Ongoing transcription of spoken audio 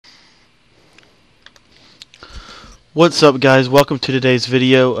What's up, guys? Welcome to today's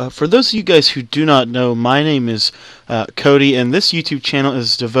video. For those of you guys who do not know, my name is Cody, and this YouTube channel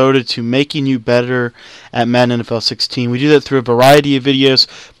is devoted to making you better at Madden NFL 16. We do that through a variety of videos,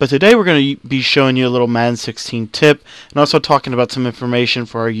 but today we're going to be showing you a little Madden 16 tip and also talking about some information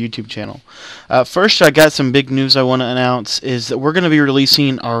for our YouTube channel. First, I got some big news I want to announce is that we're going to be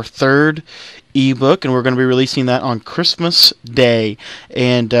releasing our third ebook, and we're going to be releasing that on Christmas Day,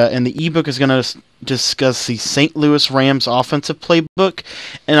 and the ebook is going to discuss the St. Louis Rams offensive playbook,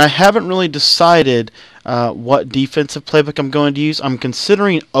 and I haven't really decided what defensive playbook I'm going to use. I'm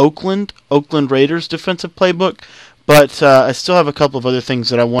considering Oakland Raiders defensive playbook, but I still have a couple of other things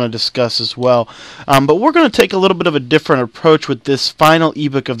that I want to discuss as well. But we're going to take a little bit of a different approach with this final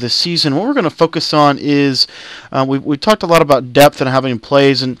ebook of this season. What we're going to focus on is we talked a lot about depth and having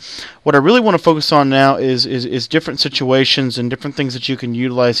plays, and what I really want to focus on now is different situations and different things that you can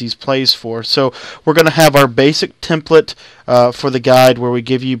utilize these plays for. So we're going to have our basic template for the guide where we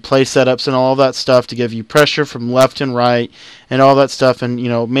give you play setups and all that stuff to give you pressure from left and right and all that stuff, and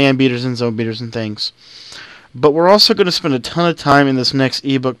man beaters and zone beaters and things. But we're also going to spend a ton of time in this next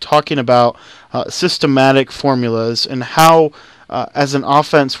ebook talking about systematic formulas and how, as an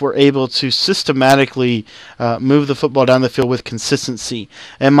offense, we're able to systematically move the football down the field with consistency.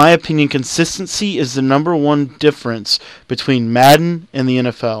 In my opinion, consistency is the number one difference between Madden and the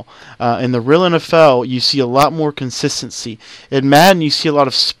NFL. In the real NFL, you see a lot more consistency. In Madden, you see a lot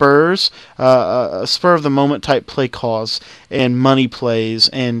of spurs, spur of the moment type play calls and money plays,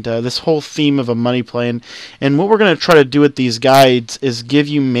 and this whole theme of a money play. And what we're going to try to do with these guides is give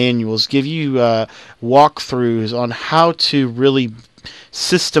you manuals, give you walkthroughs on how to really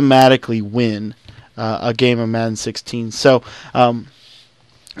systematically win a game of Madden 16. So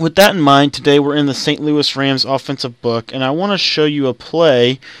with that in mind, today we're in the St. Louis Rams offensive book, and I want to show you a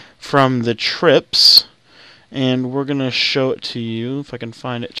play from the trips, and we're going to show it to you if I can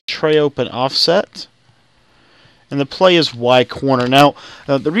find it. Tray open offset. And the play is Y corner. Now,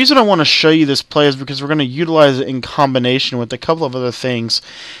 the reason I want to show you this play is because we're going to utilize it in combination with a couple of other things,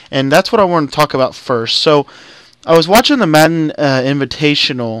 and that's what I want to talk about first. So, I was watching the Madden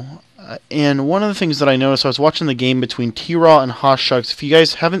Invitational, and one of the things that I noticed, I was watching the game between T-Raw and Hoshshucks. If you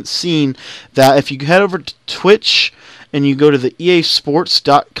guys haven't seen that, if you head over to Twitch and you go to the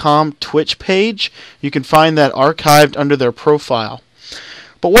easports.com Twitch page, you can find that archived under their profile.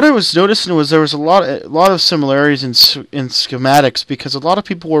 But what I was noticing was there was a lot of similarities in schematics, because a lot of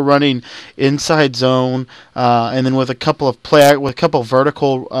people were running inside zone, and then with a couple of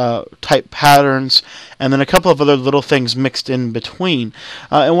vertical type patterns, and then a couple of other little things mixed in between.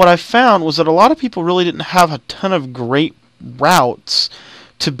 And what I found was that a lot of people really didn't have a ton of great routes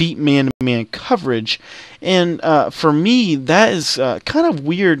to beat man-to-man coverage, and for me that is kind of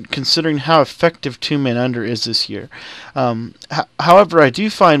weird considering how effective two-man under is this year. However, I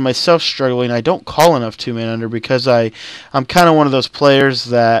do find myself struggling. I don't call enough two-man under because I'm kind of one of those players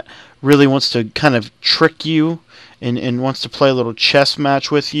that really wants to kind of trick you and wants to play a little chess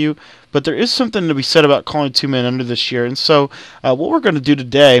match with you, but there is something to be said about calling two-man under this year. And so what we're going to do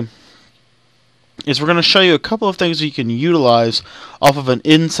today is we're going to show you a couple of things you can utilize off of an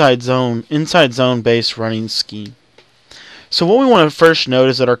inside zone based running scheme. So what we want to first note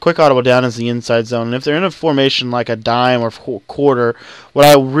is that our quick audible down is the inside zone, and if they're in a formation like a dime or quarter, what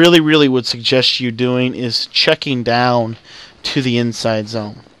I really would suggest you doing is checking down to the inside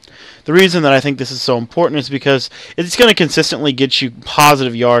zone. The reason that I think this is so important is because it's going to consistently get you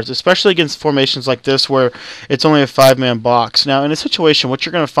positive yards, especially against formations like this where it's only a 5-man box. Now, in a situation, what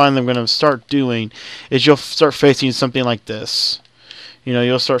you're going to find them going to start doing is you'll start facing something like this.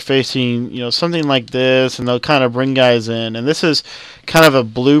 You'll start facing, something like this, and they'll kind of bring guys in. And this is kind of a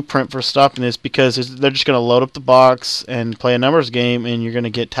blueprint for stopping this, because they're just going to load up the box and play a numbers game, and you're going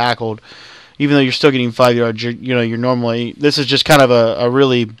to get tackled. Even though you're still getting 5 yards, you're normally, this is just kind of a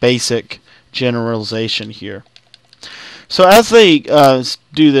really basic generalization here. So as they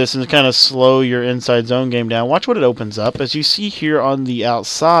do this and kind of slow your inside zone game down, watch what it opens up. As you see here on the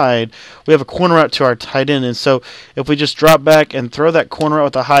outside, we have a corner out to our tight end, and so if we just drop back and throw that corner out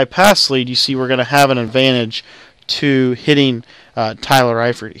with a high pass lead, you see we're going to have an advantage to hitting Tyler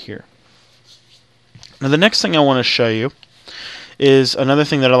Eifert here. Now the next thing I want to show you is another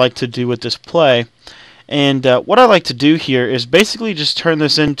thing that I like to do with this play. And what I like to do here is basically just turn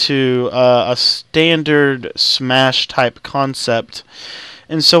this into a standard smash type concept.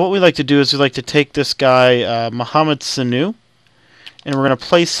 And so what we like to do is we like to take this guy, Mohamed Sanu, and we're going to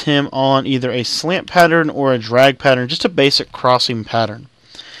place him on either a slant pattern or a drag pattern, just a basic crossing pattern.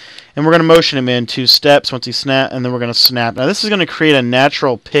 and we're going to motion him in 2 steps once he snap, and then we're going to snap. Now this is going to create a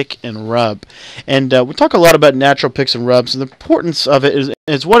natural pick and rub, and we talk a lot about natural picks and rubs, and the importance of it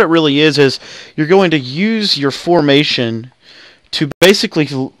is what it really is you're going to use your formation to basically,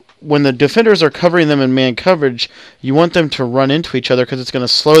 when the defenders are covering them in man coverage, you want them to run into each other because it's going to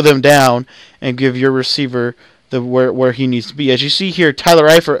slow them down and give your receiver where he needs to be. As you see here, Tyler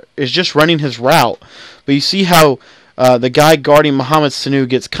Eifert is just running his route, but you see how the guy guarding Mohamed Sanu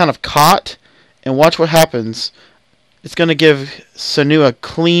gets kind of caught, and watch what happens. It's going to give Sanu a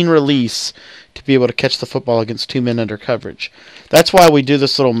clean release to be able to catch the football against 2 men under coverage. That's why we do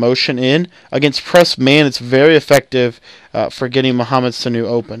this little motion in. Against press man, it's very effective for getting Mohamed Sanu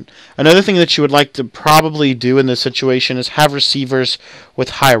open. Another thing that you would like to probably do in this situation is have receivers with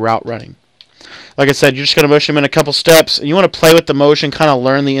high route running. Like I said, you're just going to motion him in a couple steps, and you want to play with the motion, kind of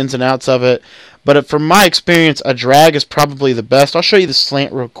learn the ins and outs of it. But from my experience, a drag is probably the best. I'll show you the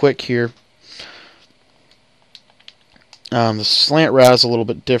slant real quick here. The slant route is a little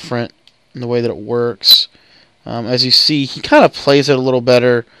bit different in the way that it works. As you see, he kind of plays it a little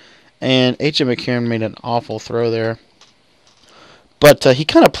better, and H.M. McCarron made an awful throw there. But he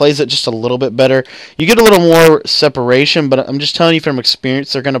kind of plays it just a little bit better. You get a little more separation, but I'm just telling you from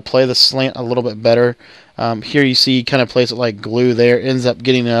experience, they're going to play the slant a little bit better. Here you see he kind of plays it like glue there. Ends up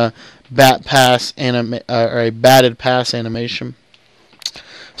getting a bat pass or a batted pass animation.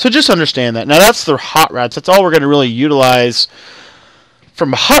 So just understand that. Now that's the hot routes. That's all we're going to really utilize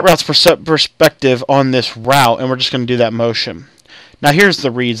from a hot routes perspective on this route, and we're just going to do that motion. Now here's the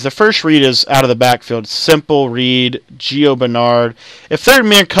reads. The first read is out of the backfield. Simple read, Gio Bernard. If they're in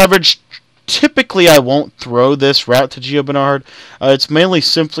man coverage, typically I won't throw this route to Gio Bernard. It's mainly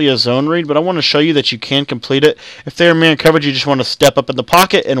simply a zone read, but I want to show you that you can complete it. If they're in man coverage, you just want to step up in the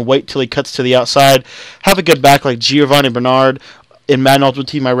pocket and wait till he cuts to the outside. Have a good back like Giovanni Bernard. In Madden Ultimate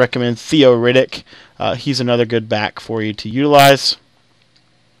Team, I recommend Theo Riddick. He's another good back for you to utilize.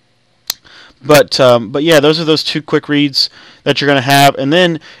 But yeah, those are those 2 quick reads that you're going to have, and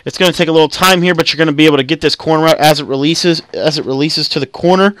then it's going to take a little time here, but you're going to be able to get this corner out as it releases to the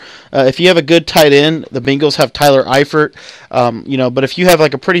corner. If you have a good tight end, the Bengals have Tyler Eifert, but if you have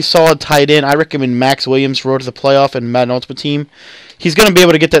like a pretty solid tight end, I recommend Max Williams' road to the playoff in Madden Ultimate Team. He's going to be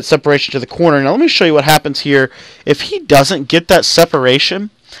able to get that separation to the corner. Now let me show you what happens here if he doesn't get that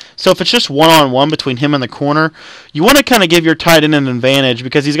separation. So if it's just one-on-one between him and the corner, you want to kind of give your tight end an advantage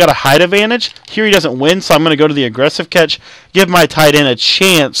because he's got a height advantage. Here he doesn't win, so I'm going to go to the aggressive catch, give my tight end a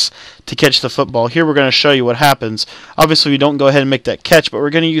chance to catch the football. Here we're going to show you what happens. Obviously, we don't go ahead and make that catch, but we're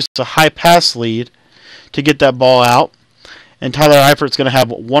going to use a high pass lead to get that ball out. And Tyler Eifert's going to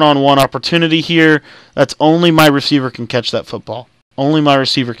have one-on-one opportunity here. That's only my receiver can catch that football. Only my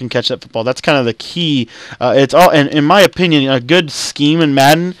receiver can catch that football. That's kind of the key. It's all, and in my opinion, a good scheme in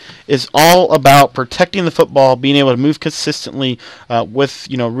Madden is all about protecting the football, being able to move consistently with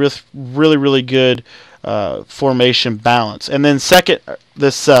really good formation balance. And then second,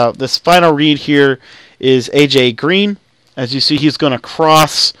 this final read here is AJ Green. As you see, he's going to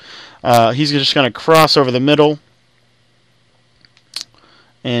cross. He's just going to cross over the middle.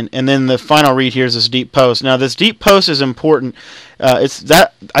 And then the final read here is this deep post. Now this deep post is important. It's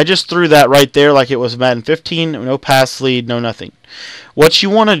that I just threw that right there like it was Madden 15. No pass lead, no nothing. What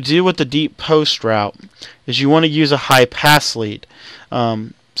you want to do with the deep post route is you want to use a high pass lead.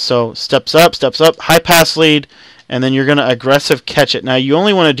 So steps up, high pass lead, and then you're going to aggressive catch it. Now you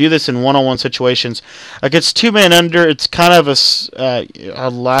only want to do this in one-on-one situations. Against 2 man under, it's kind of a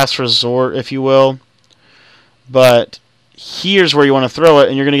last resort, if you will. But here's where you want to throw it,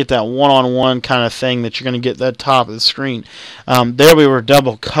 and you're going to get that one-on-one kind of thing that you're going to get at the top of the screen. There we were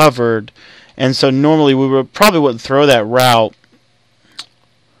double covered, and so normally we probably wouldn't throw that route.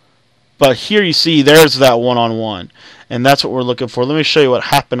 But here you see there's that one-on-one, and that's what we're looking for. Let me show you what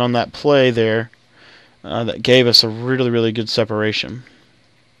happened on that play there that gave us a really good separation.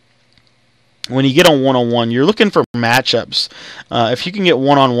 When you get on one-on-one, you're looking for matchups. If you can get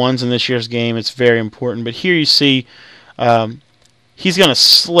one-on-ones in this year's game, it's very important. But here you see he's going to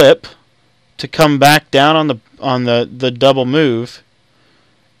slip to come back down on the double move,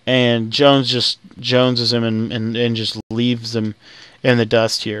 and Jones Joneses him and just leaves him in the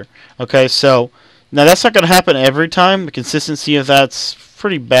dust here. Okay, so now that's not going to happen every time. The consistency of that's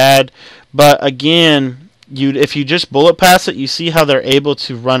pretty bad, but again, if you just bullet pass it, you see how they're able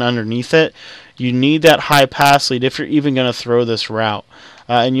to run underneath it. You need that high pass lead if you're even going to throw this route,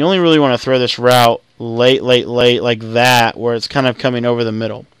 and you only really want to throw this route late like that, where it's kind of coming over the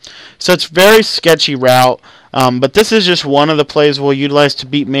middle. So it's very sketchy route, but this is just one of the plays we'll utilize to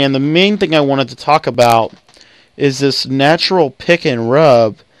beat man. The main thing I wanted to talk about is this natural pick and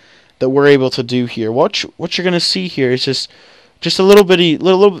rub that we're able to do here. What you're going to see here is just a little bitty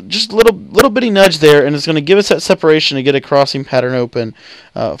nudge there, and it's going to give us that separation to get a crossing pattern open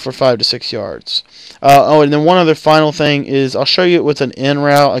for 5 to 6 yards. Oh, and then one other final thing is I'll show you it with an in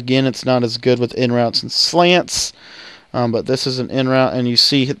route. Again, it's not as good with in routes and slants, but this is an in route, and you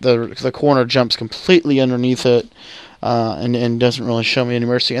see the corner jumps completely underneath it, and doesn't really show me any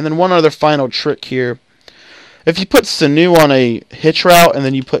mercy. And then one other final trick here. If you put Sanu on a hitch route and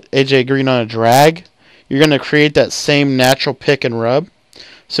then you put AJ Green on a drag, you're going to create that same natural pick and rub.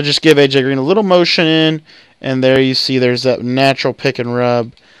 So just give AJ Green a little motion in, and there you see there's that natural pick and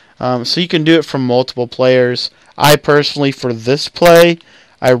rub. So you can do it from multiple players. I personally, for this play,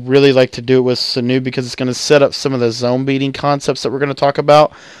 I really like to do it with Sanu because it's going to set up some of the zone beating concepts that we're going to talk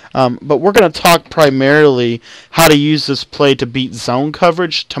about. But we're going to talk primarily how to use this play to beat zone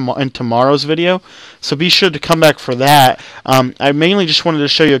coverage in tomorrow's video. So be sure to come back for that. I mainly just wanted to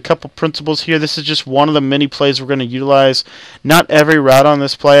show you a couple principles here. This is just one of the many plays we're going to utilize. Not every route on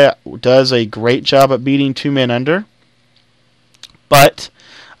this play does a great job at beating two-man under, but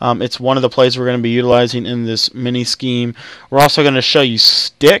it's one of the plays we're going to be utilizing in this mini scheme. We're also going to show you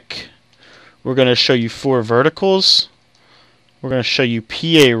stick. We're going to show you 4 verticals. We're going to show you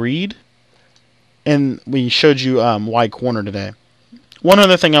PA read. And we showed you Y corner today. One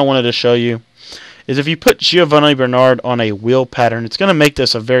other thing I wanted to show you is if you put Giovanni Bernard on a wheel pattern, it's going to make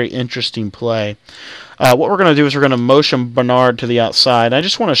this a very interesting play. What we're going to do is we're going to motion Bernard to the outside. I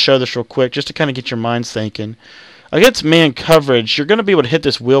just want to show this real quick just to kind of get your minds thinking. Against man coverage, you're going to be able to hit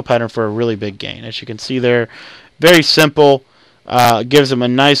this wheel pattern for a really big gain. As you can see there, very simple. Gives them a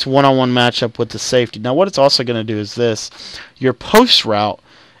nice one-on-one matchup with the safety. Now what it's also going to do is this. Your post route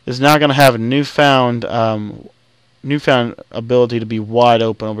is now going to have a newfound ability to be wide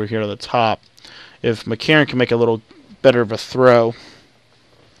open over here at the top if McCarron can make a little better of a throw.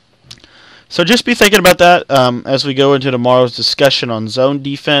 So just be thinking about that as we go into tomorrow's discussion on zone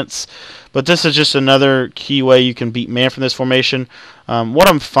defense. But this is just another key way you can beat man from this formation. What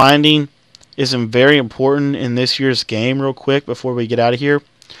I'm finding is very important in this year's game, real quick, before we get out of here,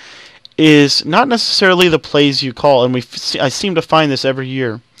 is not necessarily the plays you call. And I seem to find this every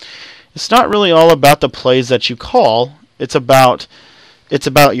year. It's not really all about the plays that you call. It's about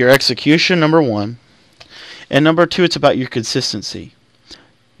your execution, number one. And number two, it's about your consistency.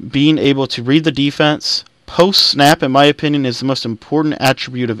 Being able to read the defense post-snap, in my opinion, is the most important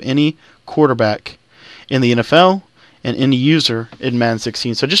attribute of any quarterback in the NFL and any user in Madden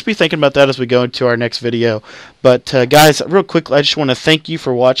 16. So just be thinking about that as we go into our next video. But guys, real quickly, I just want to thank you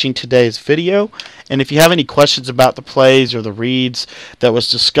for watching today's video. And if you have any questions about the plays or the reads that was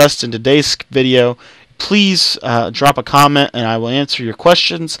discussed in today's video, please drop a comment and I will answer your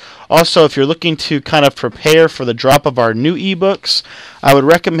questions. Also, if you're looking to kind of prepare for the drop of our new ebooks, I would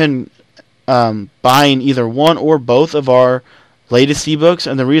recommend buying either one or both of our latest ebooks.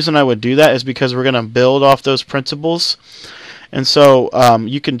 And the reason I would do that is because we're going to build off those principles. And so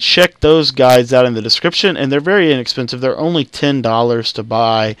you can check those guides out in the description, and they're very inexpensive. They're only $10 to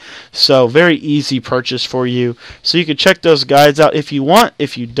buy, so very easy purchase for you. So you can check those guides out if you want.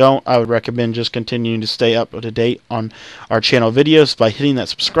 If you don't, I would recommend just continuing to stay up to date on our channel videos by hitting that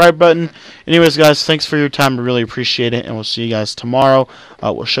subscribe button. Anyways, guys, thanks for your time. I really appreciate it, and we'll see you guys tomorrow.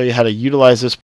 We'll show you how to utilize this